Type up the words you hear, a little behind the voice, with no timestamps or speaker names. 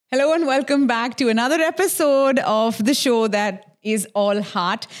Hello and welcome back to another episode of the show that is all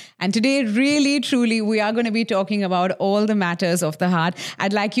heart. And today, really, truly, we are going to be talking about all the matters of the heart.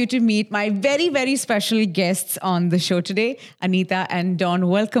 I'd like you to meet my very, very special guests on the show today, Anita and Don.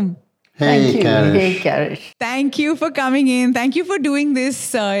 Welcome. Hey, Thank you. Karish. Hey, Karish. Thank you for coming in. Thank you for doing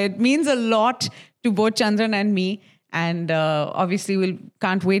this. It means a lot to both Chandran and me. And obviously, we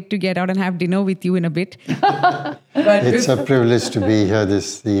can't wait to get out and have dinner with you in a bit. It's a privilege to be here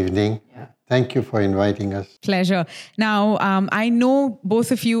this evening. Thank you for inviting us. Pleasure. Now, I know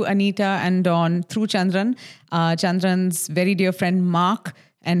both of you, Anita and Don, through Chandran. Chandran's very dear friend Mark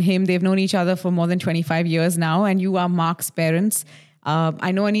and him, they've known each other for more than 25 years now, and you are Mark's parents.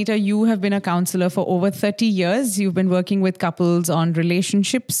 I know, Anita, you have been a counselor for over 30 years. You've been working with couples on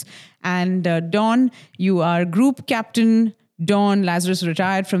relationships. And Don, you are Group Captain Don Lazarus,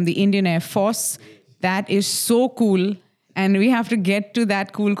 retired from the Indian Air Force. That is so cool. And we have to get to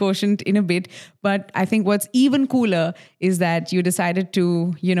that cool quotient in a bit. But I think what's even cooler is that you decided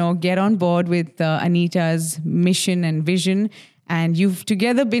to, get on board with Anita's mission and vision. And you've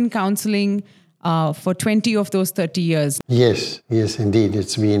together been counseling for 20 of those 30 years. Yes, indeed.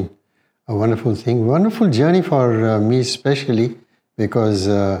 It's been a wonderful thing. Wonderful journey for me especially because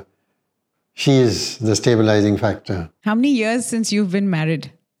she is the stabilizing factor. How many years since you've been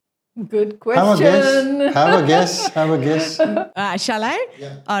married? Good Have question. a guess. Shall I?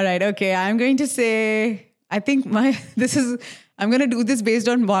 Yeah. All right. Okay. I'm going to say, I think I'm going to do this based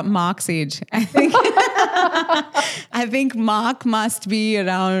on Mark's age. I think Mark must be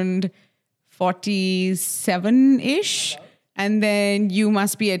around 47-ish. And then you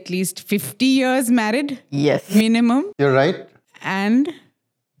must be at least 50 years married. Yes. Minimum. You're right.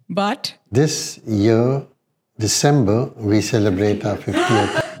 But. This year, December, we celebrate our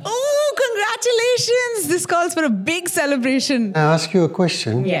 50th. Oh, congratulations. This calls for a big celebration. I ask you a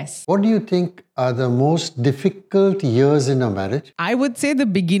question. Yes. What do you think are the most difficult years in a marriage? I would say the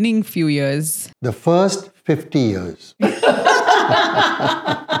beginning few years. The first 50 years.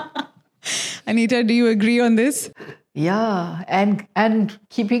 Anita, do you agree on this? Yeah. And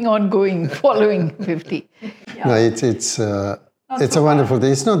keeping on going, following 50. No, it's a wonderful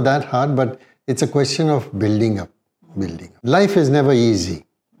thing. It's not that hard, but it's a question of building up. Life is never easy.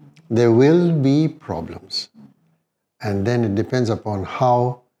 There will be problems. And then it depends upon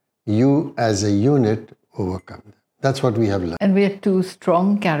how you as a unit overcome them. That's what we have learned. And we are two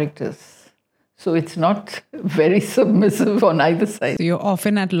strong characters. So it's not very submissive on either side. So you're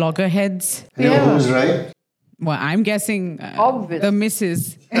often at loggerheads. You know who's right? Well, I'm guessing Obvious. the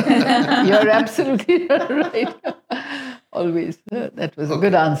misses. You're absolutely right. Always. That was a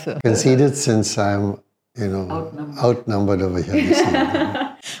good answer. Conceded since I'm, outnumbered over here this evening.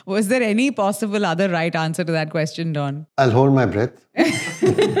 Was there any possible other right answer to that question, Don? I'll hold my breath.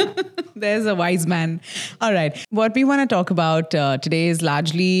 There's a wise man. All right. What we want to talk about today is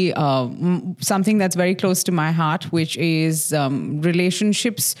largely something that's very close to my heart, which is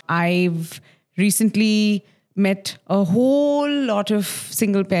relationships. I've recently met a whole lot of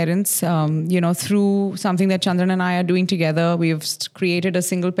single parents, through something that Chandran and I are doing together. We've created a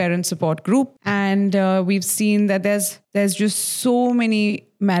single parent support group, and we've seen that there's just so many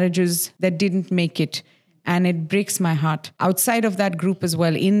marriages that didn't make it. And it breaks my heart. Outside of that group as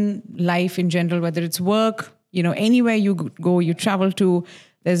well, in life in general, whether it's work, anywhere you go, you travel to,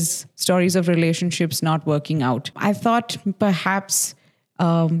 there's stories of relationships not working out. I thought perhaps,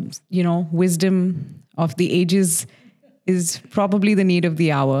 wisdom of the ages is probably the need of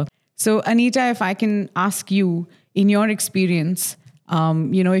the hour. So, Anita, if I can ask you, in your experience,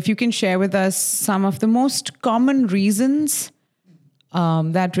 if you can share with us some of the most common reasons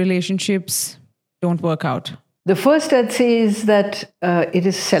that relationships don't work out. The first I'd say is that it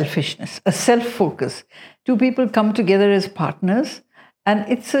is selfishness, a self-focus. Two people come together as partners, and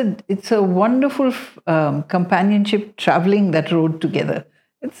it's a wonderful companionship, traveling that road together.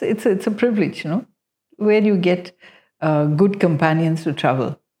 It's a privilege, where you get good companions to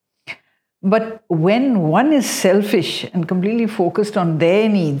travel. But when one is selfish and completely focused on their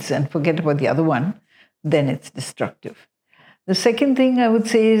needs and forget about the other one, then it's destructive. The second thing I would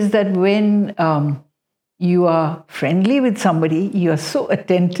say is that when you are friendly with somebody, you are so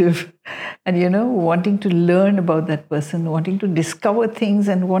attentive and, wanting to learn about that person, wanting to discover things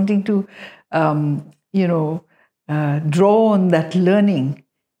and wanting to, draw on that learning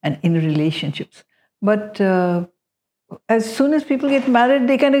and in relationships. But as soon as people get married,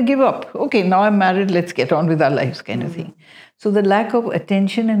 they kind of give up. Okay, now I'm married, let's get on with our lives kind of thing. So the lack of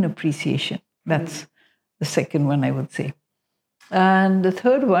attention and appreciation, that's the second one I would say. And the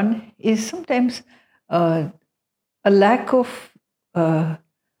third one is sometimes a lack of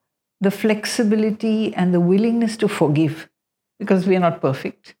the flexibility and the willingness to forgive, because we are not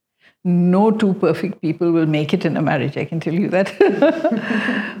perfect. No two perfect people will make it in a marriage, I can tell you that.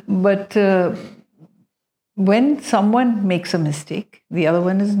 But when someone makes a mistake, the other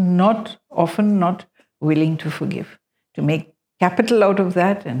one is often not willing to forgive, to make capital out of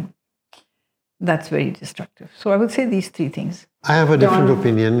that, and that's very destructive. So I would say these three things. I have a different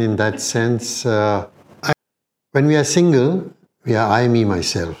opinion in that sense. When we are single, we are I, me,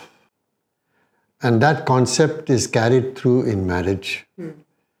 myself. And that concept is carried through in marriage.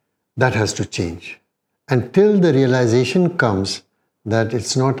 That has to change. Until the realization comes that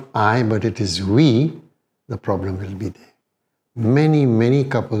it's not I, but it is we, the problem will be there. Many, many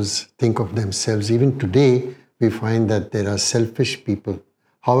couples think of themselves. Even today, we find that there are selfish people.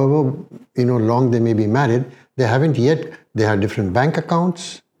 However, long they may be married, they have different bank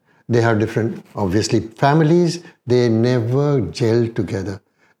accounts, they have different, obviously, families, they never gel together.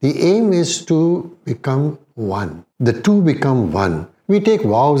 The aim is to become one. The two become one. We take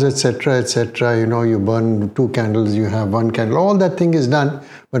vows, etc., etc. You burn 2 candles, you have 1 candle. All that thing is done.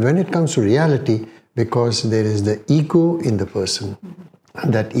 But when it comes to reality, because there is the ego in the person,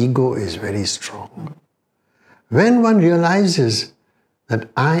 and that ego is very strong. When one realizes that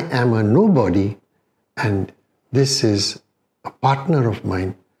I am a nobody and this is a partner of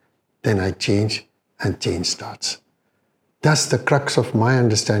mine, then I change and change starts. That's the crux of my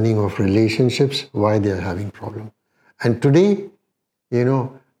understanding of relationships, why they are having problems. And today,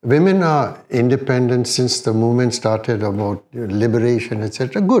 women are independent since the movement started about liberation,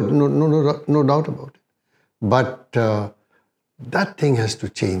 etc. Good, no doubt about it. But that thing has to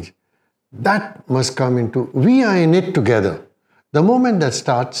change. That must come into, we are in it together. The moment that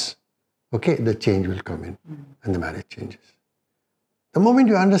starts, the change will come in and the marriage changes. The moment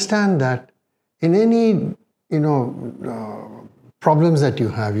you understand that in any, problems that you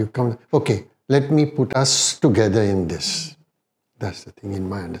have, you come, let me put us together in this. That's the thing in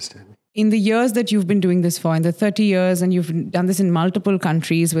my understanding. In the years that you've been doing this for, in the 30 years, and you've done this in multiple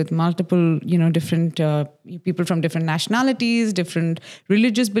countries with multiple, different people from different nationalities, different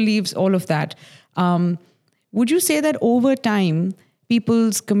religious beliefs, all of that. Would you say that over time,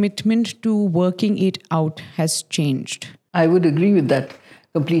 people's commitment to working it out has changed? I would agree with that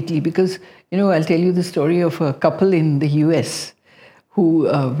completely because, I'll tell you the story of a couple in the US who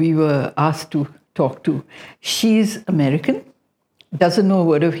we were asked to talk to. She's American, doesn't know a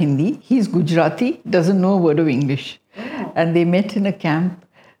word of Hindi. He's Gujarati, doesn't know a word of English. Oh. And they met in a camp,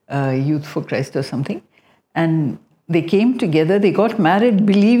 Youth for Christ or something. And they came together, they got married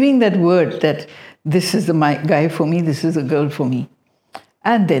believing that word, that this is the guy for me, this is a girl for me.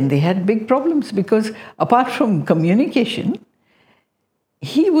 And then they had big problems because apart from communication,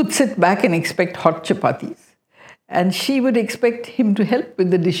 he would sit back and expect hot chapatis. And she would expect him to help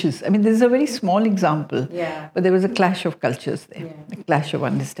with the dishes. I mean, this is a very small example. Yeah. But there was a clash of cultures there, a clash of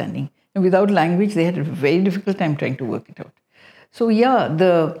understanding. And without language, they had a very difficult time trying to work it out. So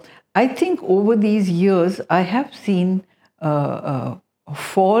I think over these years, I have seen a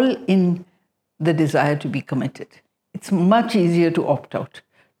fall in the desire to be committed. It's much easier to opt out,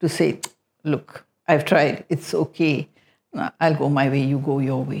 to say, look, I've tried, it's okay. I'll go my way, you go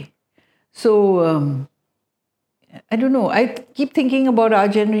your way. So, I don't know. I keep thinking about our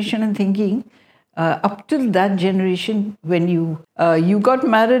generation and thinking, up till that generation, when you got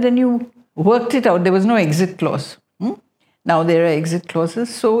married and you worked it out, there was no exit clause. Now there are exit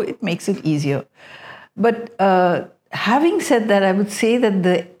clauses, so it makes it easier. But having said that, I would say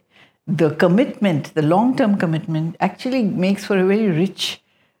that the commitment, the long-term commitment, actually makes for a very rich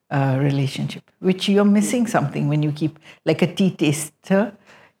relationship, which you're missing something when you keep, like a tea taster,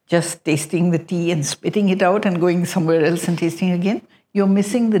 just tasting the tea and spitting it out and going somewhere else and tasting again. You're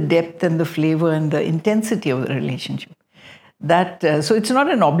missing the depth and the flavor and the intensity of the relationship. So it's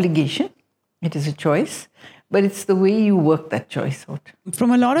not an obligation, it is a choice, but it's the way you work that choice out.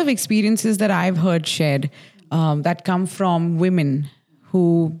 From a lot of experiences that I've heard shared that come from women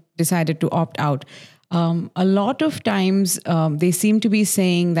who decided to opt out, a lot of times they seem to be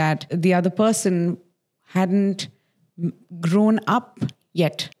saying that the other person hadn't grown up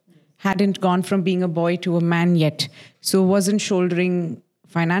yet, hadn't gone from being a boy to a man yet, so wasn't shouldering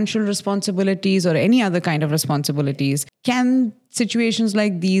financial responsibilities or any other kind of responsibilities. Can situations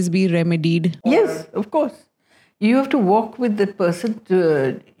like these be remedied? Yes, of course. You have to walk with that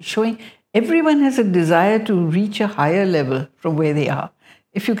person, showing everyone has a desire to reach a higher level from where they are.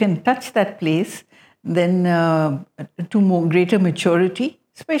 If you can touch that place, then to greater maturity,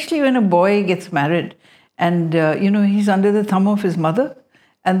 especially when a boy gets married and he's under the thumb of his mother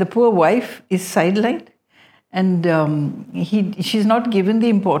and the poor wife is sidelined. And she's not given the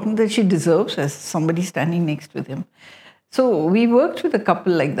importance that she deserves as somebody standing next with him. So we worked with a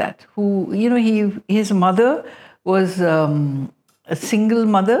couple like that who, his mother was a single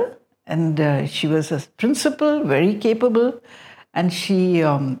mother, and she was a principal, very capable, and she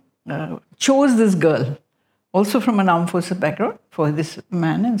chose this girl, also from an armed forces background, for this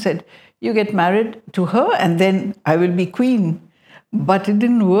man, and said, you get married to her and then I will be queen. But it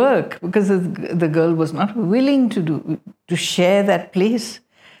didn't work because the girl was not willing to share that place.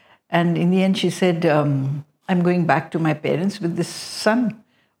 And in the end, she said, I'm going back to my parents with this son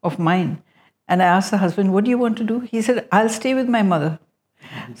of mine. And I asked the husband, what do you want to do? He said, I'll stay with my mother.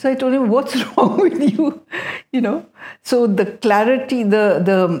 So I told him, what's wrong with you? So the clarity,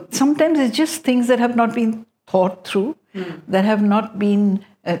 the sometimes it's just things that have not been thought through, that have not been,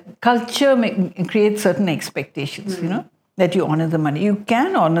 culture creates certain expectations, that you honor the mother. You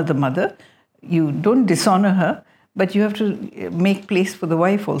can honor the mother, you don't dishonor her, but you have to make place for the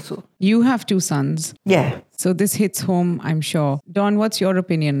wife also. You have 2 sons. Yeah. So this hits home, I'm sure. Don, what's your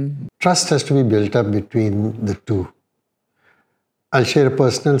opinion? Trust has to be built up between the two. I'll share a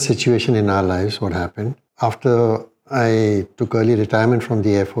personal situation in our lives, what happened. After I took early retirement from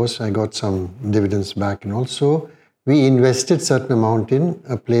the Air Force, I got some dividends back, and also we invested certain amount in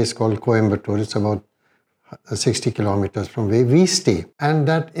a place called Coimbatore. It's about 60 kilometers from where we stay. And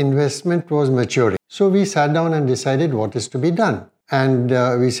that investment was maturing. So we sat down and decided what is to be done. And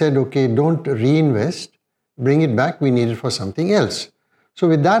we said, okay, don't reinvest, bring it back, we need it for something else. So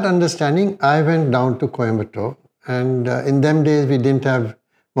with that understanding, I went down to Coimbatore. And in them days, we didn't have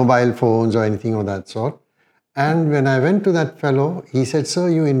mobile phones or anything of that sort. And when I went to that fellow, he said, sir,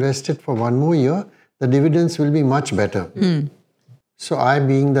 you invested for 1 more year, the dividends will be much better. So I,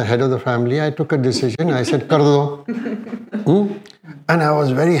 being the head of the family, I took a decision. I said, kar do. And I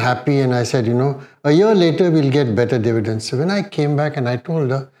was very happy, and I said, a year later we'll get better dividends. So when I came back and I told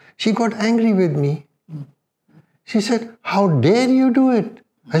her, she got angry with me. She said, how dare you do it?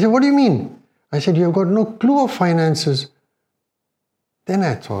 I said, what do you mean? I said, you've got no clue of finances. Then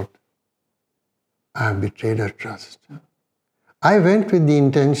I thought, I have betrayed her trust. I went with the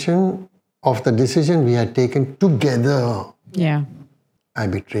intention of the decision we had taken together. Yeah. I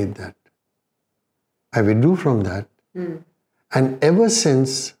betrayed that. I withdrew from that. And ever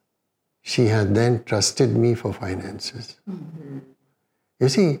since, she had then trusted me for finances. You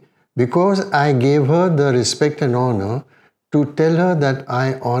see, because I gave her the respect and honor to tell her that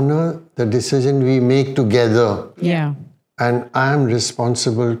I honor the decision we make together. Yeah. And I am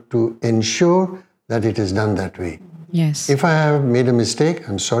responsible to ensure that it is done that way. Yes. If I have made a mistake,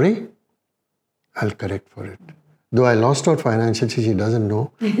 I'm sorry, I'll correct for it. Though I lost out financially, she doesn't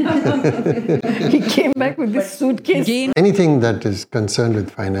know. He came back with this suitcase. Anything that is concerned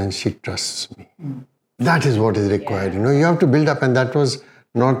with finance, she trusts me. That is what is required. You have to build up, and that was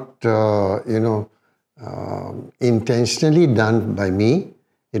not, intentionally done by me.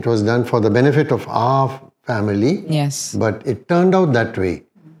 It was done for the benefit of our family. Yes. But it turned out that way.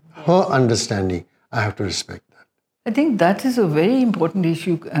 Her understanding, I have to respect. I think that is a very important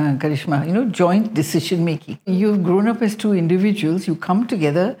issue, Karishma, joint decision making. You've grown up as 2 individuals, you come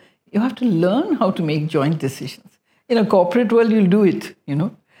together, you have to learn how to make joint decisions. In a corporate world, you'll do it,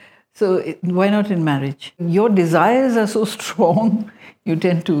 So why not in marriage? Your desires are so strong, you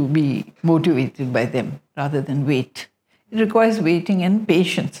tend to be motivated by them rather than wait. It requires waiting and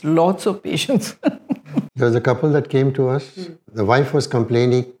patience, lots of patience. There was a couple that came to us. The wife was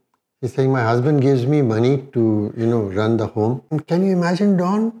complaining. He's saying, my husband gives me money to, run the home. And can you imagine,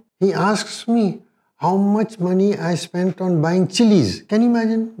 Don? He asks me how much money I spent on buying chilies. Can you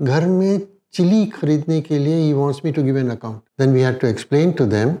imagine? Ghar mein chili kharidne ke liye, he wants me to give an account. Then we had to explain to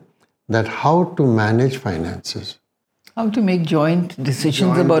them that how to manage finances. How to make joint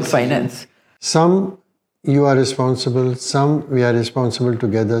decisions about finance. Some you are responsible, some we are responsible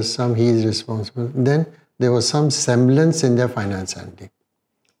together, some he is responsible. Then there was some semblance in their finance handling.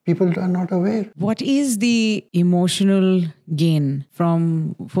 People are not aware. What is the emotional gain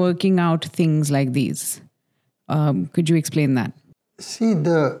from working out things like these? Could you explain that? See,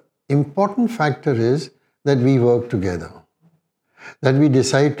 the important factor is that we work together, that we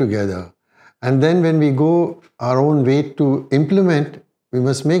decide together. And then when we go our own way to implement, we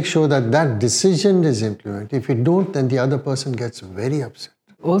must make sure that that decision is implemented. If we don't, then the other person gets very upset.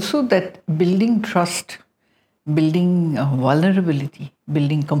 Also that building trust, building vulnerability,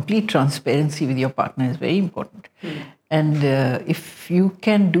 building complete transparency with your partner is very important. And if you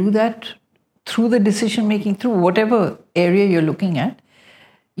can do that through the decision making, through whatever area you're looking at,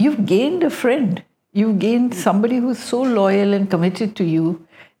 you've gained a friend. You've gained somebody who's so loyal and committed to you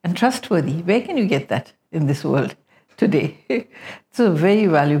and trustworthy. Where can you get that? in this world today. It's a very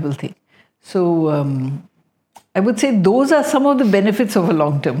valuable thing. So I would say those are some of the benefits of a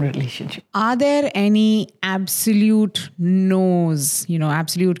long-term relationship. Are there any absolute no's,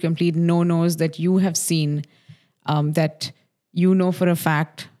 absolute complete no-nos that you have seen that you know for a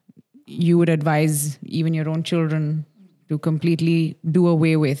fact you would advise even your own children to completely do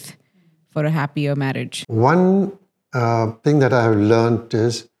away with for a happier marriage? One thing that I have learned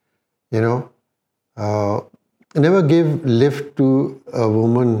is, never give lift to a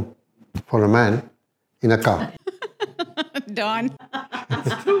woman for a man in a car. Don.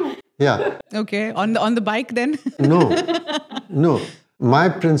 Yeah. Okay. On the bike then? No. My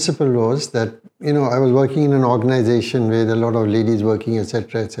principle was that, I was working in an organization with a lot of ladies working,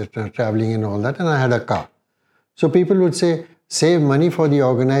 etc., traveling and all that, and I had a car. So people would say, save money for the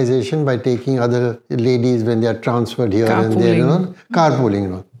organization by taking other ladies when they are transferred here and there,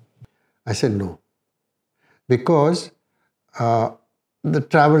 carpooling. I said no. Because the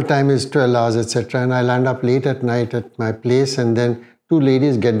travel time is 12 hours, etc., and I'll end up late at night at my place, and then two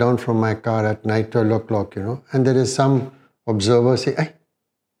ladies get down from my car at night, 12 o'clock, and there is some observer say, hey,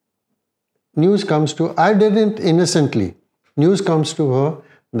 news comes to, I didn't innocently, news comes to her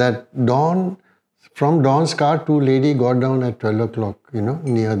that from Don's car, two ladies got down at 12 o'clock,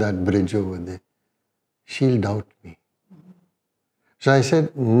 near that bridge over there. She'll doubt me. So I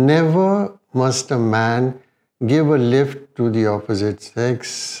said, never must a man give a lift to the opposite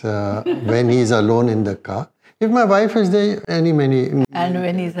sex when he's alone in the car. If my wife is there, many. And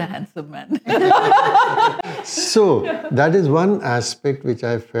when he's a handsome man. So that is one aspect which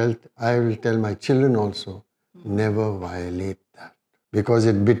I felt I will tell my children also, never violate that. Because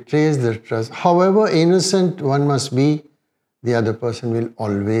it betrays the trust. However innocent one must be, the other person will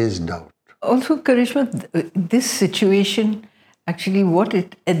always doubt. Also, Karishma, this situation, actually what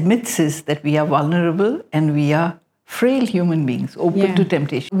it admits is that we are vulnerable and we are frail human beings, open to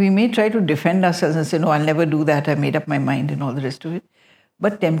temptation. We may try to defend ourselves and say, no, I'll never do that, I made up my mind and all the rest of it.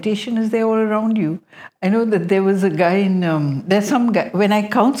 But temptation is there all around you. I know that there was a guy there's some guy, when I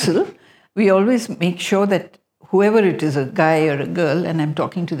counsel, we always make sure that whoever it is, a guy or a girl, and I'm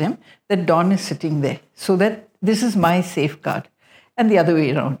talking to them, that Don is sitting there. So that this is my safeguard. And the other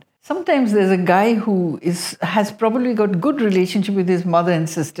way around. Sometimes there's a guy who has probably got good relationship with his mother and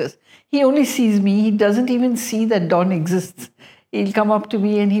sisters. He only sees me. He doesn't even see that Don exists. He'll come up to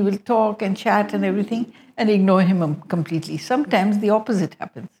me and he will talk and chat and everything and ignore him completely. Sometimes the opposite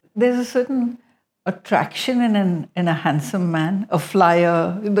happens. There's a certain attraction in a handsome man, a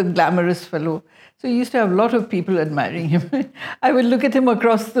flyer, the glamorous fellow. So he used to have a lot of people admiring him. I would look at him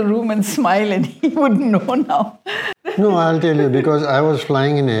across the room and smile and he wouldn't know now. No, I'll tell you, because I was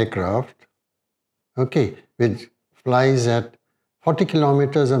flying an aircraft, which flies at 40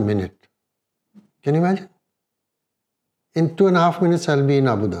 kilometers a minute. Can you imagine? In 2.5 minutes, I'll be in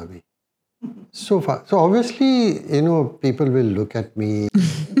Abu Dhabi. So far. So obviously, people will look at me.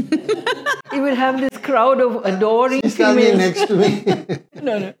 He will have this crowd of adoring She's females. standing next to me.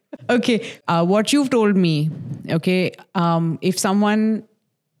 No. Okay, what you've told me, if someone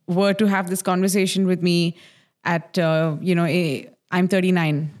were to have this conversation with me at, I'm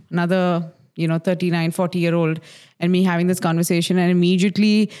 39, another, 39, 40-year-old, and me having this conversation, and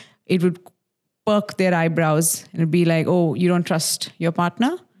immediately it would perk their eyebrows and it'd be like, oh, you don't trust your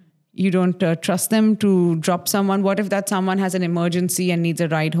partner? You don't trust them to drop someone? What if that someone has an emergency and needs a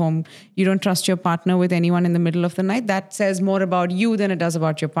ride home? You don't trust your partner with anyone in the middle of the night? That says more about you than it does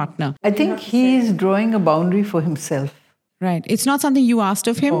about your partner. I think he's drawing a boundary for himself. Right. It's not something you asked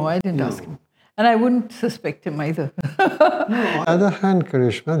of him? Oh, I didn't ask him. And I wouldn't suspect him either. On the other hand,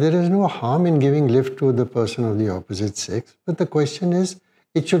 Karishma, there is no harm in giving lift to the person of the opposite sex. But the question is,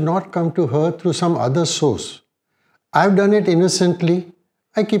 it should not come to her through some other source. I've done it innocently.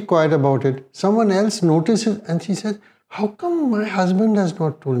 I keep quiet about it. Someone else notices and she says, how come my husband has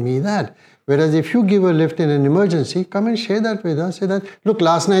not told me that? Whereas if you give a lift in an emergency, come and share that with us. Say that, look,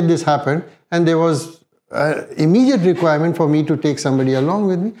 last night this happened and there was an immediate requirement for me to take somebody along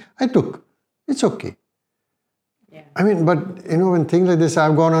with me. I took. It's okay. Yeah. I mean, but, when things like this,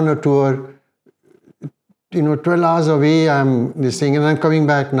 I've gone on a tour, 12 hours away, I'm listening, and I'm coming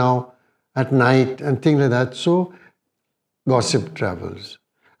back now at night and things like that. So, gossip travels.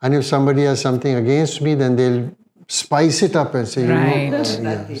 And if somebody has something against me, then they'll spice it up and say,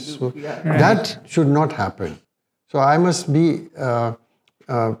 that should not happen. So, I must be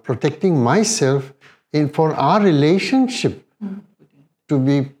protecting myself for our relationship to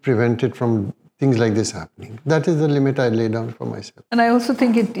be prevented from things like this happening. That is the limit I lay down for myself. And I also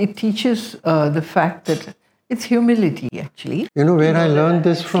think it teaches the fact that It's humility, actually. You know where I learned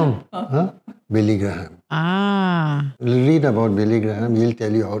this from? Huh? Billy Graham. Ah, Read about Billy Graham. He'll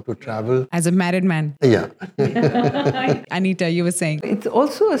tell you how to travel. as a married man. Yeah. Anita, you were saying. It's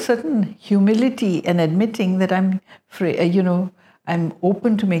also a certain humility and admitting that I'm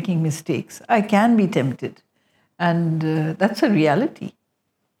open to making mistakes. I can be tempted. And that's a reality.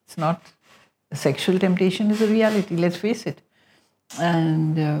 It's not, sexual temptation is a reality, let's face it.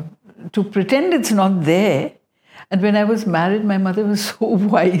 And to pretend it's not there. And when I was married, my mother was so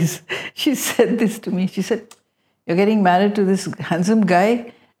wise. She said this to me. She said, "You're getting married to this handsome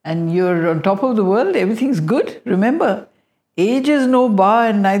guy and you're on top of the world. Everything's good. Remember, age is no bar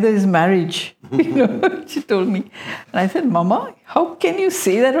and neither is marriage." She told me. And I said, "Mama, how can you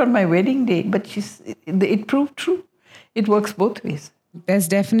say that on my wedding day?" But it proved true. It works both ways. There's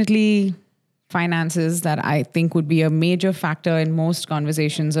definitely finances that I think would be a major factor in most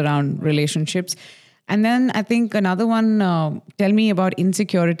conversations around relationships. And then I think another one, tell me about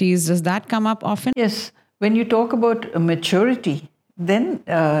insecurities. Does that come up often? Yes. When you talk about maturity, then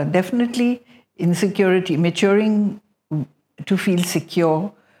definitely insecurity, maturing to feel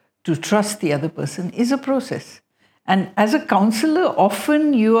secure, to trust the other person is a process. And as a counselor,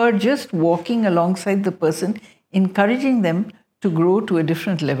 often you are just walking alongside the person, encouraging them to grow to a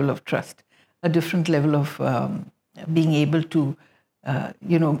different level of trust, a different level of being able to,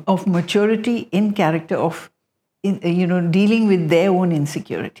 of maturity in character, of, dealing with their own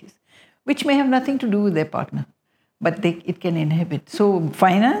insecurities, which may have nothing to do with their partner, but it can inhibit. So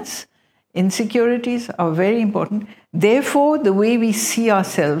finance, insecurities are very important. Therefore, the way we see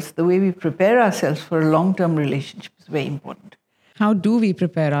ourselves, the way we prepare ourselves for a long-term relationship is very important. How do we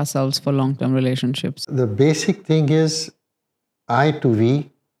prepare ourselves for long-term relationships? The basic thing is I to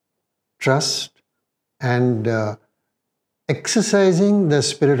we, trust, and exercising the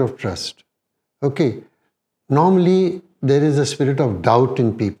spirit of trust. Okay, normally there is a spirit of doubt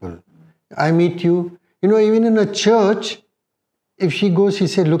in people. I meet you, even in a church, if she goes, she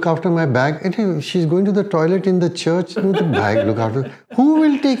said, "Look after my bag." And if she's going to the toilet in the church, the bag, look after. Who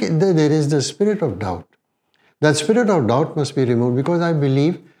will take it? There is the spirit of doubt. That spirit of doubt must be removed, because I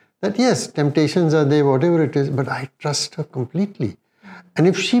believe that yes, temptations are there, whatever it is, but I trust her completely. And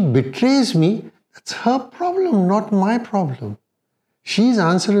if she betrays me, that's her problem, not my problem. She's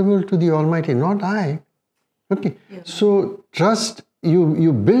answerable to the Almighty, not I. Okay. Yeah. So trust,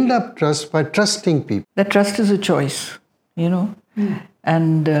 you build up trust by trusting people. That trust is a choice,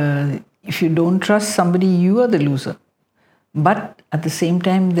 And if you don't trust somebody, you are the loser. But at the same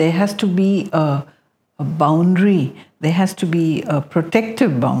time, there has to be a boundary. There has to be a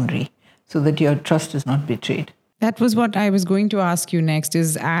protective boundary so that your trust is not betrayed. That was what I was going to ask you next,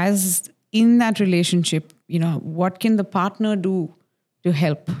 is as in that relationship, what can the partner do to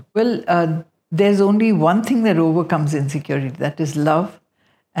help? Well, there's only one thing that overcomes insecurity. That is love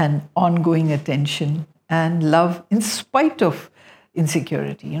and ongoing attention, and love in spite of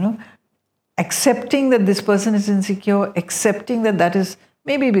insecurity, Accepting that this person is insecure, accepting that is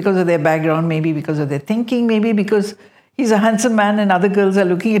maybe because of their background, maybe because of their thinking, maybe because he's a handsome man and other girls are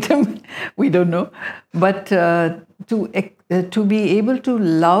looking at him. We don't know. But to be able to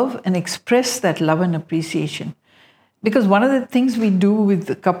love and express that love and appreciation. Because one of the things we do with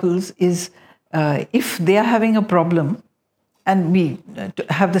the couples is if they are having a problem, and we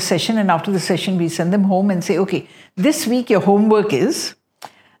have the session, and after the session we send them home and say, "Okay, this week your homework is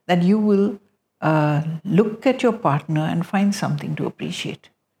that you will look at your partner and find something to appreciate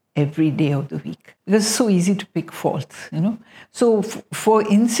every day of the week." Because it's so easy to pick faults, So for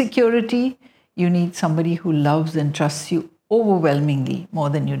insecurity, you need somebody who loves and trusts you overwhelmingly more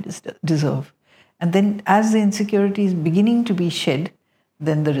than you deserve. And then as the insecurity is beginning to be shed,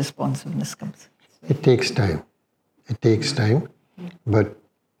 then the responsiveness comes. It takes time. It takes time. But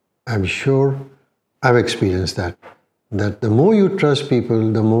I'm sure I've experienced that the more you trust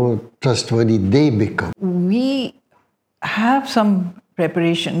people, the more trustworthy they become. We have some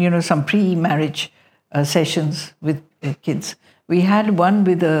preparation, some pre-marriage sessions with kids. We had one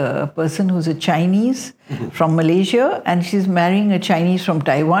with a person who's a Chinese from Malaysia, and she's marrying a Chinese from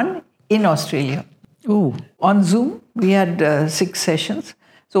Taiwan in Australia. Oh. On Zoom, we had 6 sessions.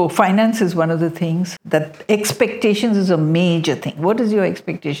 So finance is one of the things. That expectations is a major thing. What is your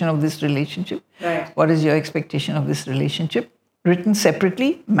expectation of this relationship? Right. What is your expectation of this relationship? Written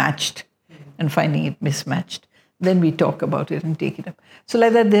separately, matched, and finding it mismatched. Then we talk about it and take it up. So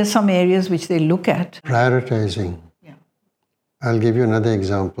like that, there's some areas which they look at. Prioritizing. Yeah. I'll give you another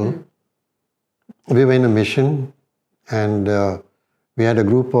example. We were in a mission, and we had a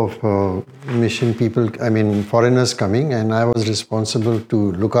group of mission people, foreigners coming, and I was responsible to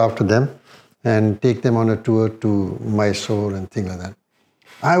look after them and take them on a tour to Mysore and things like that.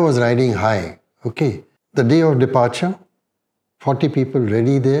 I was riding high. Okay. The day of departure, 40 people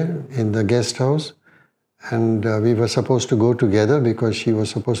ready there in the guest house. And we were supposed to go together because she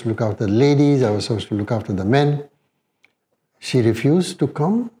was supposed to look after the ladies. I was supposed to look after the men. She refused to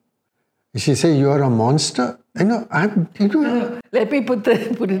come. She said, "You are a monster." Let me put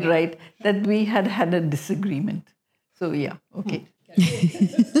it right, that we had a disagreement. So yeah, okay.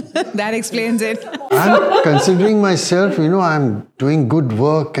 That explains it. I'm considering myself, I'm doing good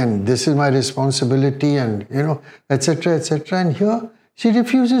work and this is my responsibility and, etc., etc. And here she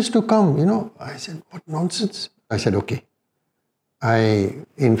refuses to come, I said, what nonsense. I said, okay. I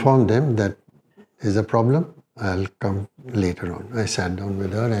informed them that there's a problem. I'll come later on. I sat down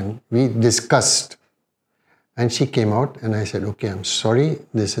with her and we discussed. And she came out and I said, okay, I'm sorry.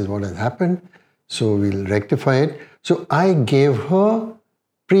 This is what has happened. So we'll rectify it. So I gave her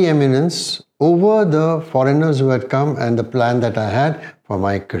preeminence over the foreigners who had come and the plan that I had for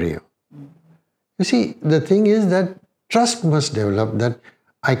my career. You see, the thing is that trust must develop, that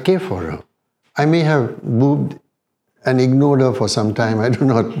I care for her. I may have moved and ignored her for some time. I do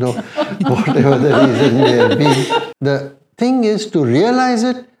not know whatever the reason may have been. The thing is to realize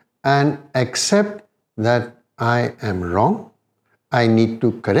it and accept that I am wrong. I need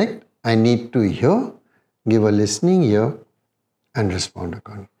to correct. I need to hear, give a listening ear, and respond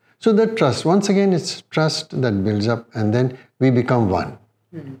accordingly. So the trust, once again, it's trust that builds up and then we become one.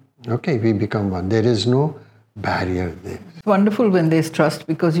 Okay, we become one. There is no barrier there. It's wonderful when there's trust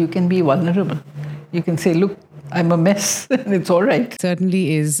because you can be vulnerable. You can say, look, I'm a mess and it's all right.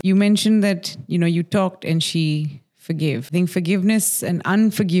 Certainly is. You mentioned that, you talked and she forgave. I think forgiveness and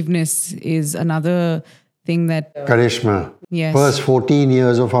unforgiveness is another thing that... Karishma. Yes. First 14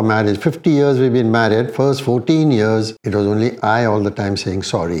 years of our marriage, 50 years we've been married, first 14 years, it was only I all the time saying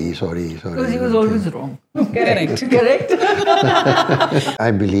sorry. Because he was always wrong. Correct. Correct.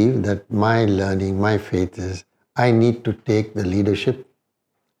 I believe that my learning, my faith is, I need to take the leadership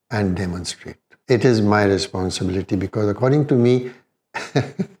and demonstrate. It is my responsibility because according to me,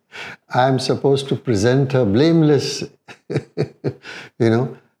 I'm supposed to present her blameless,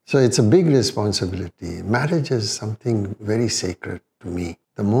 So it's a big responsibility. Marriage is something very sacred to me.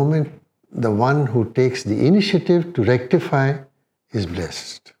 The moment the one who takes the initiative to rectify is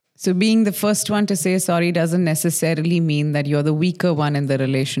blessed. So being the first one to say sorry doesn't necessarily mean that you're the weaker one in the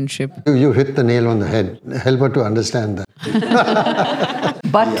relationship. You hit the nail on the head. Help her to understand that.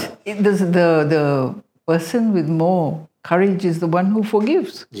 But the person with more courage is the one who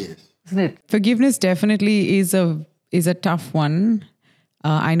forgives. Yes. Isn't it? Forgiveness definitely is a tough one.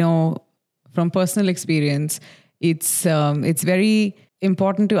 I know from personal experience, it's very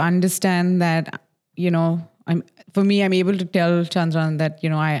important to understand that, I'm able to tell Chandran that,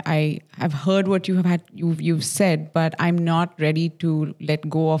 I have heard what you've said, but I'm not ready to let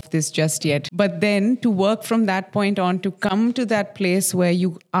go of this just yet. But then to work from that point on, to come to that place where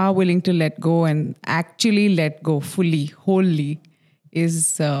you are willing to let go and actually let go fully, wholly,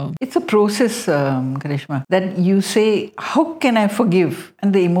 is... It's a process, Karishma, that you say, how can I forgive?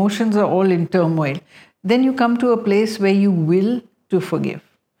 And the emotions are all in turmoil. Then you come to a place where you will to forgive.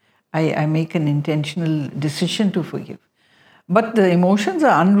 I make an intentional decision to forgive. But the emotions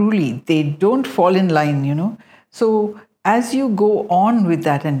are unruly. They don't fall in line, So as you go on with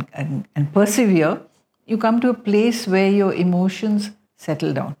that and persevere, you come to a place where your emotions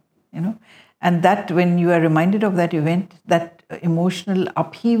settle down, And that when you are reminded of that event, that emotional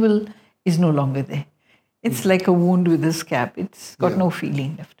upheaval is no longer there. It's like a wound with a scab. It's got no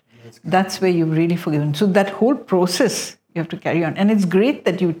feeling left. That's where you've really forgiven. So that whole process you have to carry on. And it's great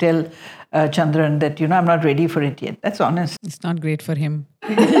that you tell Chandran that, I'm not ready for it yet. That's honest. It's not great for him.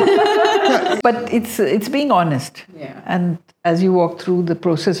 But it's being honest. Yeah. And as you walk through the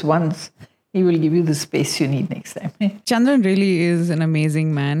process once, he will give you the space you need next time. Chandran really is an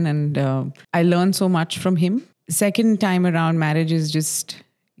amazing man, and I learned so much from him. Second time around, marriage is just,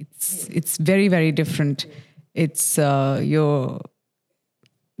 it's very, very different. It's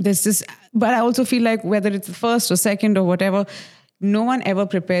there's this, but I also feel like whether it's the first or second or whatever, no one ever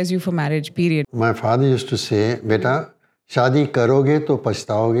prepares you for marriage, period. My father used to say, Beta, शादी करोगे तो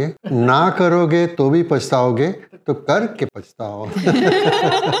पछताओगे, ना करोगे तो भी पछताओगे, तो करके पछताओ.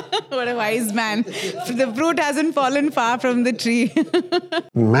 What a wise man. The fruit hasn't fallen far from the tree.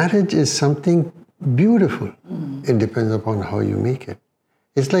 Marriage is something beautiful. It depends upon how you make it.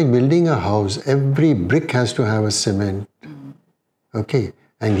 It's like building a house. Every brick has to have a cement. Okay.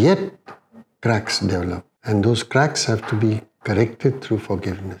 And yet, cracks develop. And those cracks have to be corrected through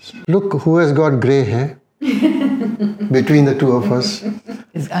forgiveness. Look who has got grey hair between the two of us.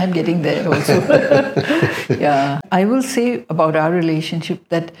 I'm getting there also. Yeah. I will say about our relationship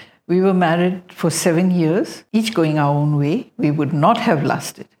that we were married for 7 years, each going our own way. We would not have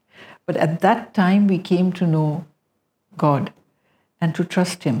lasted. But at that time, we came to know God and to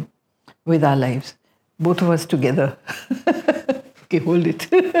trust Him with our lives, both of us together. Okay, hold it.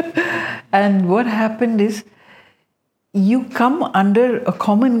 And what happened is, you come under a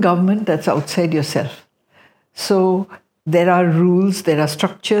common government that's outside yourself. So there are rules, there are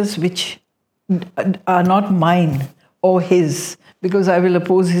structures which are not mine or his, because I will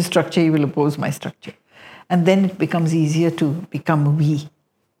oppose his structure, he will oppose my structure. And then it becomes easier to become we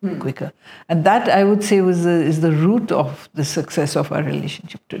quicker. And that, I would say, is the root of the success of our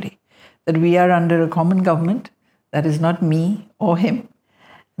relationship today. That we are under a common government, that is not me or him,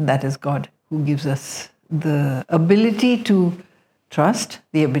 and that is God, who gives us the ability to trust,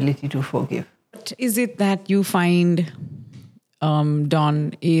 the ability to forgive. What is it that you find,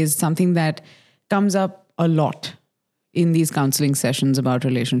 Don, is something that comes up a lot in these counseling sessions about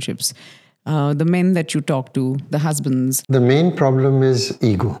relationships? The men that you talk to, the husbands. The main problem is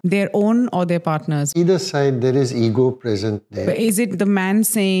ego. Their own or their partners? Either side, there is ego present there. But is it the man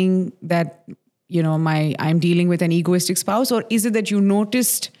saying that, I'm dealing with an egoistic spouse, or is it that you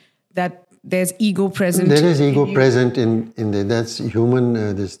noticed that there's ego present? There is ego present in there. That's human,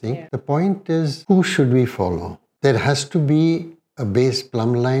 this thing. Yeah. The point is, who should we follow? There has to be a base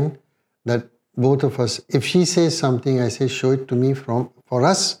plumb line that both of us, if she says something, I say, show it to me for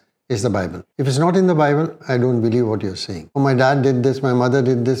us, is the Bible. If it's not in the Bible, I don't believe what you're saying. Oh, my dad did this, my mother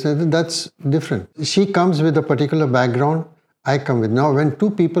did this. That's different. She comes with a particular background, I come with. Now, when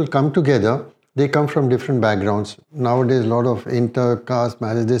two people come together, they come from different backgrounds. Nowadays, a lot of inter-caste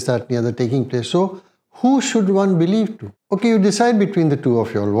marriage, this, that, and the other taking place. So, who should one believe to? Okay, you decide between the two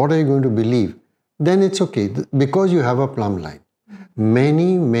of you all. What are you going to believe? Then it's okay, because you have a plumb line.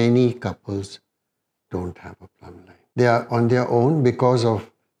 Many, many couples don't have a plumb line. They are on their own because of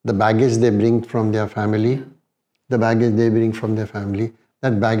the baggage they bring from their family, the baggage they bring from their family,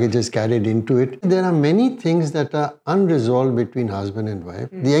 that baggage is carried into it. There are many things that are unresolved between husband and wife.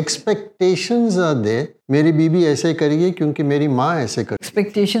 The expectations are there. मेरी बीबी ऐसे करेगी क्योंकि मेरी माँ ऐसे कर.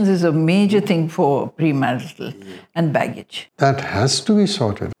 Expectations is a major thing for premarital and baggage. That has to be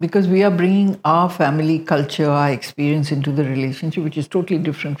sorted. Because we are bringing our family culture, our experience into the relationship, which is totally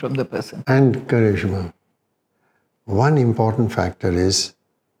different from the person. And Karishma, one important factor is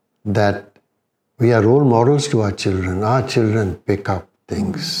that we are role models to our children. Our children pick up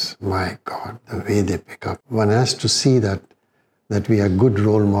things. My God, the way they pick up. One has to see that we are good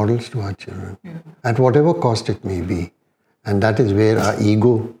role models to our children, at whatever cost it may be. And that is where our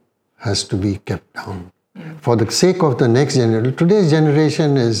ego has to be kept down. For the sake of the next generation. Today's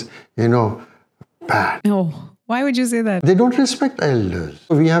generation is, bad. Oh, why would you say that? They don't respect elders.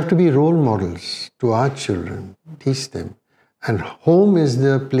 We have to be role models to our children, teach them. And home is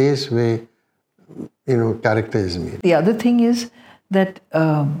the place where, character is made. The other thing is that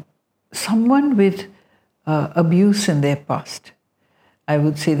someone with abuse in their past, I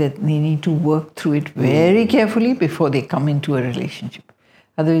would say that they need to work through it very carefully before they come into a relationship.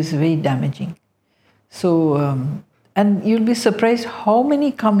 Otherwise, it's very damaging. So, and you'll be surprised how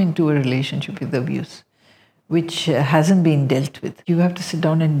many come into a relationship with abuse, which hasn't been dealt with. You have to sit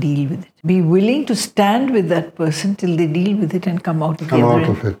down and deal with it. Be willing to stand with that person till they deal with it and come out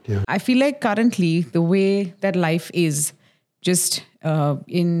of it, yeah. I feel like currently the way that life is, just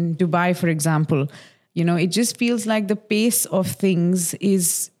in Dubai, for example, it just feels like the pace of things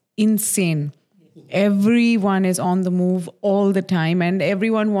is insane. Everyone is on the move all the time, and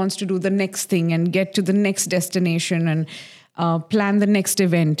everyone wants to do the next thing and get to the next destination and plan the next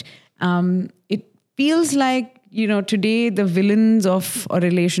event. It feels like, today the villains of a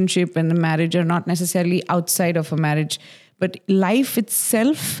relationship and a marriage are not necessarily outside of a marriage, but life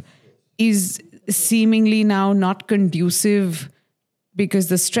itself is seemingly now not conducive because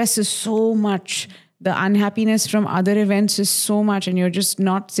the stress is so much. The unhappiness from other events is so much, and you're just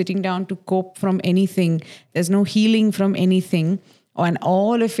not sitting down to cope from anything. There's no healing from anything. And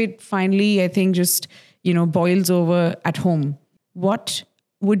all of it finally, I think, just, boils over at home. What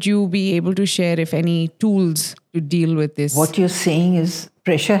would you be able to share, if any, tools to deal with this? What you're saying is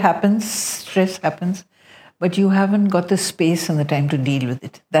pressure happens, stress happens, but you haven't got the space and the time to deal with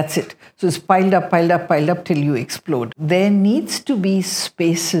it. That's it. So it's piled up till you explode. There needs to be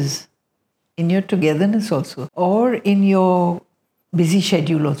spaces in your togetherness also, or in your busy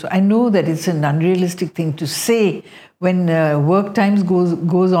schedule also. I know that it's an unrealistic thing to say when work times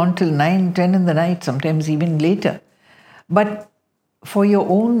goes on till 9, 10 in the night, sometimes even later. But for your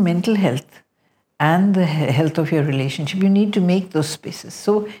own mental health and the health of your relationship. You need to make those spaces.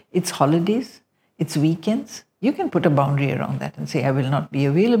 So it's holidays, it's weekends. You can put a boundary around that and say, I will not be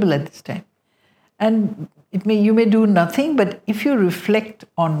available at this time. And you may do nothing, but if you reflect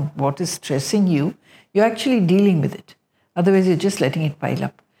on what is stressing you, you're actually dealing with it. Otherwise, you're just letting it pile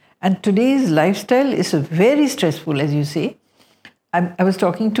up. And today's lifestyle is very stressful, as you say. I was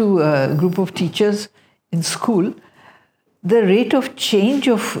talking to a group of teachers in school. The rate of change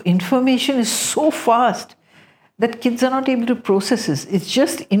of information is so fast that kids are not able to process it. It's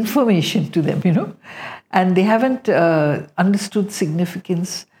just information to them, and they haven't understood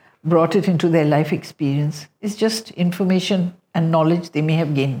significance, brought it into their life experience. It's just information and knowledge they may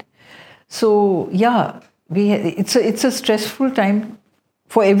have gained. So yeah, it's a stressful time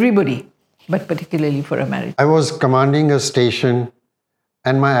for everybody, but particularly for a marriage. I was commanding a station,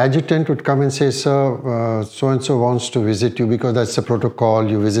 and my adjutant would come and say, sir, so-and-so wants to visit you because that's the protocol.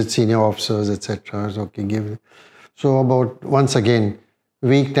 You visit senior officers, etc. Okay, give. So about once again,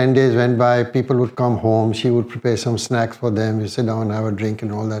 week, 10 days went by, people would come home. She would prepare some snacks for them. You sit down, have a drink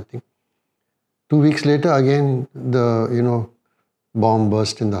and all that thing. 2 weeks later, again, the, bomb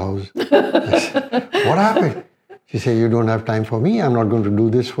burst in the house. I said, what happened? She said, you don't have time for me. I'm not going to do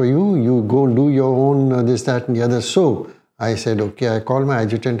this for you. You go do your own this, that and the other. So I said, okay, I called my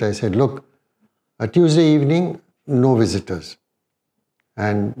adjutant. I said, look, a Tuesday evening, no visitors.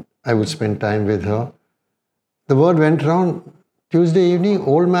 And I would spend time with her. The word went around, Tuesday evening,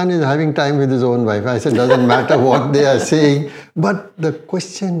 old man is having time with his own wife. I said, doesn't matter what they are saying. But the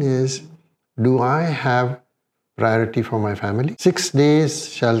question is, do I have priority for my family? 6 days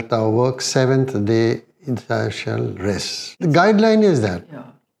shalt thou work, 7th day thou shalt rest. The guideline is that. Yeah.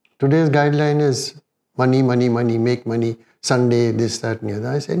 Today's guideline is money, money, money, make money, Sunday, this, that, and the other.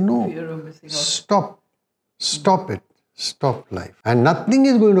 I said, no, stop it, stop life. And nothing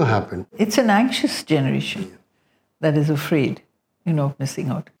is going to happen. It's an anxious generation that is afraid, of missing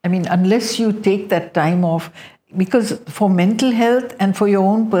out. I mean, unless you take that time off, because for mental health and for your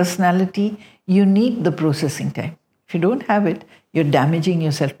own personality, you need the processing time. If you don't have it, you're damaging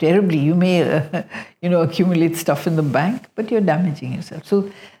yourself terribly. You may, accumulate stuff in the bank, but you're damaging yourself. So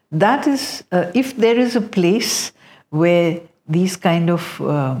that is, if there is a place where these kind of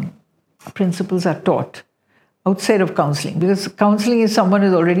principles are taught outside of counseling, because counseling is someone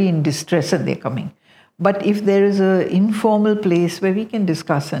who's already in distress and they're coming. But if there is an informal place where we can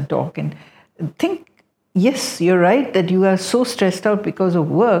discuss and talk and think, yes, you're right that you are so stressed out because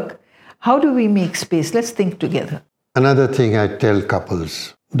of work. How do we make space? Let's think together. Another thing I tell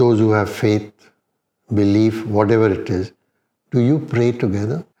couples, those who have faith, belief, whatever it is, do you pray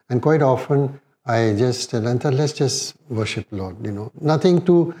together? And quite often I just tell Anta, let's just worship Lord, Nothing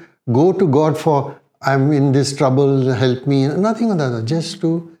to go to God for, I'm in this trouble, help me. Nothing of that, just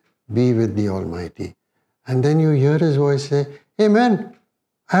to be with the Almighty. And then you hear His voice say, hey man,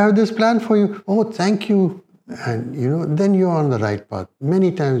 I have this plan for you. Oh, thank you. And, then you're on the right path.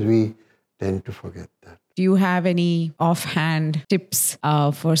 Many times we tend to forget that. Do you have any offhand tips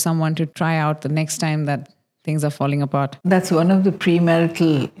for someone to try out the next time that things are falling apart? That's one of the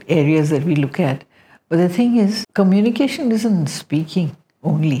premarital areas that we look at. But the thing is, communication isn't speaking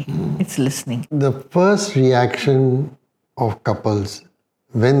only, it's listening. The first reaction of couples,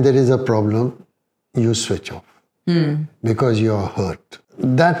 when there is a problem, you switch off because you are hurt.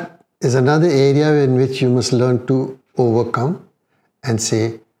 That is another area in which you must learn to overcome and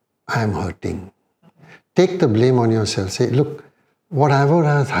say, I am hurting. Take the blame on yourself. Say, look, whatever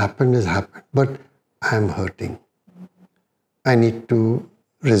has happened has happened, but I am hurting. I need to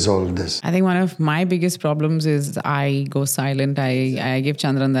resolve this. I think one of my biggest problems is I go silent. I give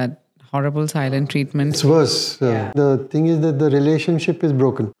Chandran that horrible silent treatment. It's worse. The thing is that the relationship is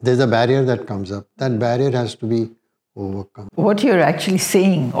broken. There's a barrier that comes up. That barrier has to be overcome. What you're actually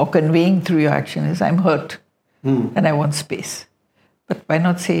saying or conveying through your action is, I'm hurt and I want space. But why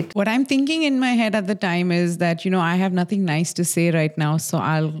not say it? What I'm thinking in my head at the time is that, I have nothing nice to say right now, so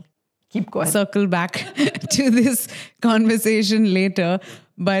I'll keep quiet. Circle back to this conversation later.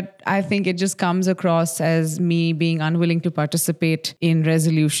 But I think it just comes across as me being unwilling to participate in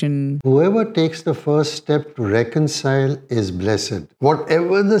resolution. Whoever takes the first step to reconcile is blessed.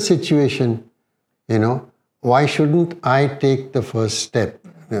 Whatever the situation, why shouldn't I take the first step?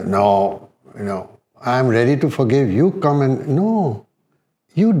 No, I'm ready to forgive. You come and, no.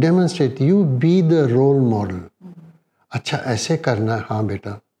 You demonstrate, you be the role model. Acha, aise karna hai, haan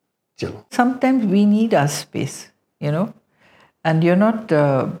beta, chalo. Sometimes we need our space, and you're not,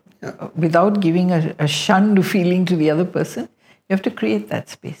 without giving a shunned feeling to the other person, you have to create that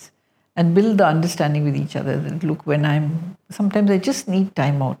space. and build the understanding with each other that, look, sometimes I just need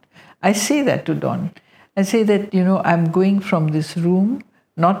time out. I say that to Don. I say that, I'm going from this room,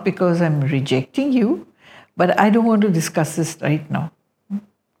 not because I'm rejecting you, but I don't want to discuss this right now.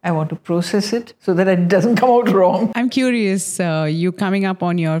 I want to process it so that it doesn't come out wrong. I'm curious, you coming up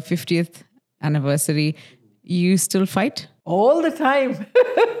on your 50th anniversary, you still fight? All the time.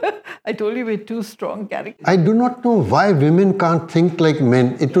 I told you we're two strong characters. I do not know why women can't think like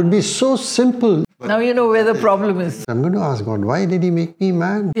men. It would be so simple. Now you know where the problem is. I'm going to ask God, why did he make me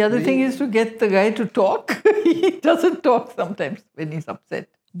man? The other thing is to get the guy to talk. He doesn't talk sometimes when he's upset.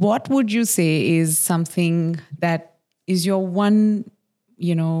 What would you say is something that is your one,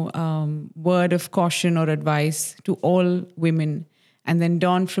 word of caution or advice to all women? And then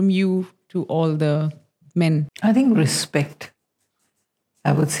Dawn, from you to all the men. I think respect.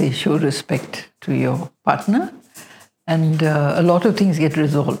 I would say show respect to your partner. And a lot of things get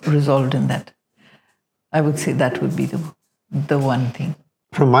resolved in that. I would say that would be the one thing.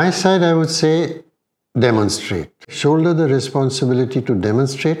 From my side, I would say demonstrate. Shoulder the responsibility to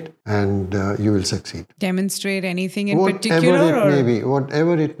demonstrate and you will succeed. Demonstrate anything in Whatever particular?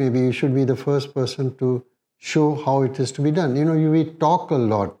 Whatever it may be, you should be the first person to show how it is to be done. We talk a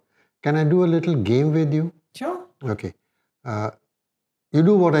lot. Can I do a little game with you? Sure. Okay. You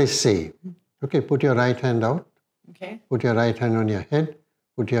do what I say. Okay, put your right hand out. Okay. Put your right hand on your head.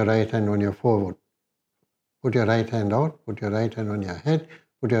 Put your right hand on your forehead. Put your right hand out. Put your right hand on your head.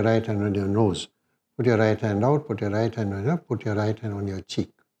 Put your right hand on your nose. Put your right hand out. Put your right hand on your. Put your right hand on your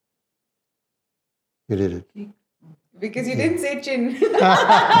cheek. You did it. Because you didn't say chin. Well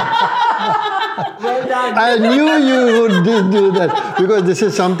done. I knew you would do that because this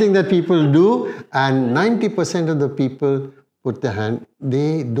is something that people do, and 90% of the people put their hand.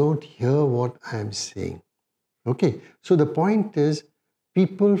 They don't hear what I am saying. Okay. So the point is,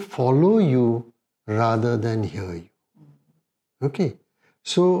 people follow you rather than hear you. Okay.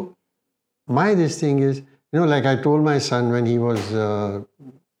 So this thing is, like I told my son when he was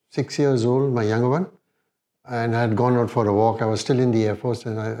 6 years old, my younger one, and I had gone out for a walk. I was still in the Air Force,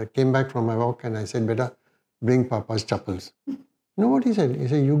 and I came back from my walk and I said, "Beta, bring Papa's chappals." You know what he said? He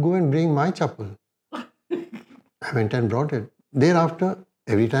said, "You go and bring my chappal." I went and brought it. Thereafter,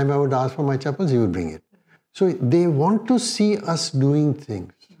 every time I would ask for my chappals, he would bring it. So they want to see us doing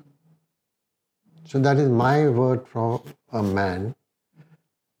things. So that is my word from a man.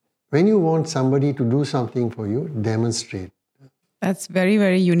 When you want somebody to do something for you, demonstrate. That's very,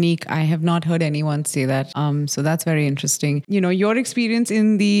 very unique. I have not heard anyone say that. So that's very interesting. Your experience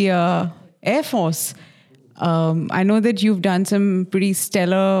in the Air Force, I know that you've done some pretty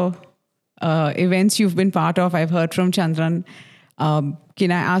stellar events you've been part of. I've heard from Chandran.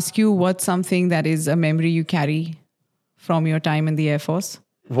 Can I ask you what's something that is a memory you carry from your time in the Air Force?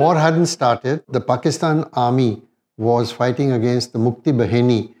 War hadn't started. The Pakistan army was fighting against the Mukti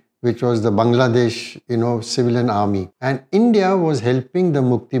Bahini, which was the Bangladesh, civilian army. And India was helping the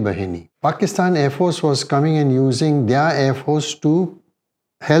Mukti Bahini. Pakistan Air Force was coming and using their Air Force to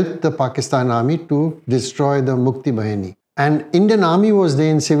help the Pakistan army to destroy the Mukti Bahini. And Indian army was there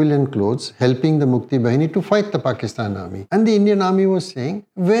in civilian clothes, helping the Mukti Bahini to fight the Pakistan army. And the Indian army was saying,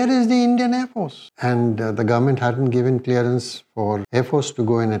 where is the Indian Air Force? And the government hadn't given clearance for Air Force to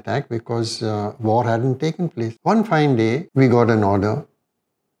go and attack because war hadn't taken place. One fine day, we got an order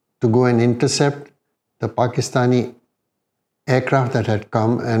to go and intercept the Pakistani aircraft that had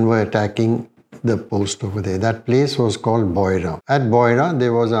come and were attacking the post over there. That place was called Boira. At Boira,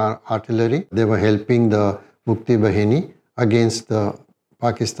 there was our artillery. They were helping the Mukti Bahini against the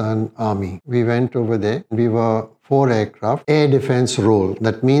Pakistan army. We went over there. We were 4 aircraft, air defense role.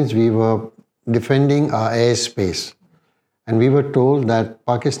 That means we were defending our airspace. And we were told that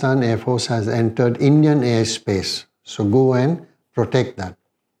Pakistan Air Force has entered Indian airspace. So go and protect that.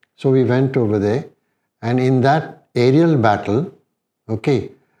 So we went over there, and in that aerial battle, 3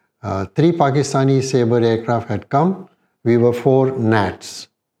 Pakistani Sabre aircraft had come. We were 4 Nats.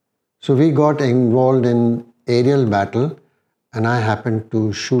 So we got involved in aerial battle, and I happened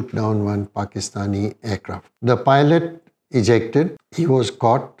to shoot down one Pakistani aircraft. The pilot ejected. He was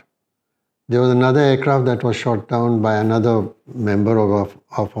caught. There was another aircraft that was shot down by another member of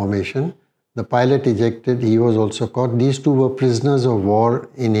our formation. The pilot ejected, he was also caught. These 2 were prisoners of war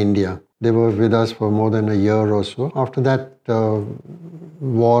in India. They were with us for more than a year or so. After that,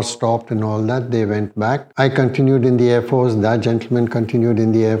 war stopped and all that. They went back. I continued in the Air Force. That gentleman continued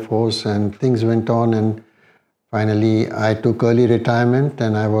in the Air Force, and things went on. And finally, I took early retirement,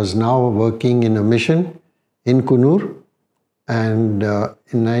 and I was now working in a mission in Kunur. And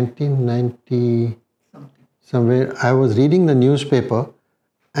in 1990, somewhere, I was reading the newspaper.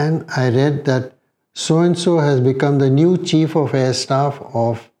 and I read that so-and-so has become the new Chief of Air Staff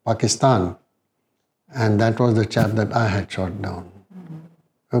of Pakistan. And that was the chap that I had shot down.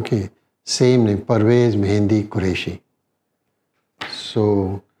 Okay, same name, Parvez Mehendi Qureshi.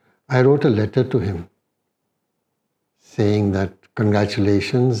 So I wrote a letter to him saying that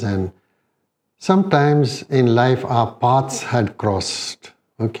congratulations, and sometimes in life our paths had crossed.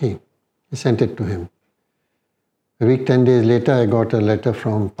 Okay, I sent it to him. A week, 10 days later, I got a letter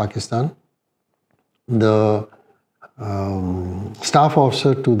from Pakistan. The staff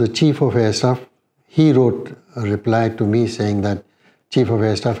officer to the Chief of Air Staff, he wrote a reply to me saying that Chief of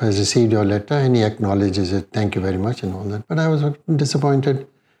Air Staff has received your letter and he acknowledges it. Thank you very much and all that. But I was disappointed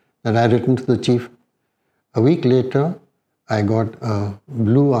that I had written to the Chief. A week later, I got a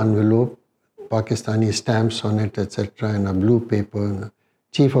blue envelope, Pakistani stamps on it, etc., and a blue paper.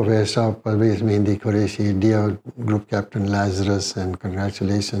 Chief of Air Staff, Parvez Mehendi Qureshi, dear Group Captain Lazarus, and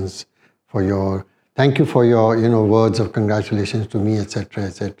congratulations for your, thank you for your, words of congratulations to me, etc.,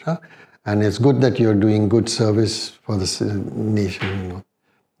 etc. And it's good that you're doing good service for the nation.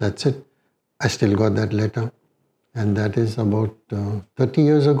 That's it. I still got that letter. And that is about 30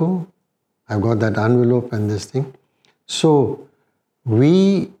 years ago. I've got that envelope and this thing. So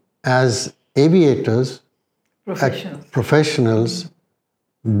we as aviators, professionals,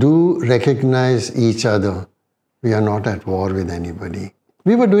 do recognize each other. We are not at war with anybody.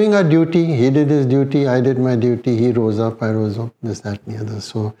 We were doing our duty. He did his duty. I did my duty. He rose up. I rose up. This, that, and the other.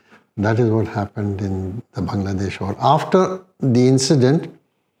 So that is what happened in the Bangladesh war. After the incident,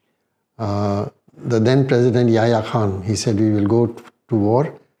 the then President Yahya Khan, he said we will go to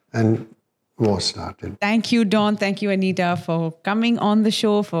war, and war started. Thank you, Don. Thank you, Anita, for coming on the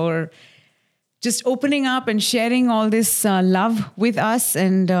show, for just opening up and sharing all this love with us.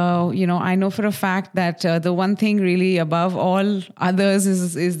 And, I know for a fact that the one thing really above all others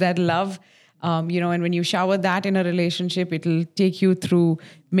is that love. And when you shower that in a relationship, it'll take you through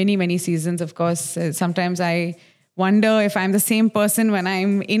many, many seasons. Of course, sometimes I wonder if I'm the same person when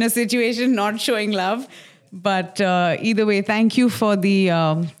I'm in a situation not showing love. But either way, thank you for the,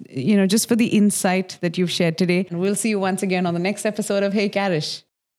 just for the insight that you've shared today. And we'll see you once again on the next episode of Hey Karish.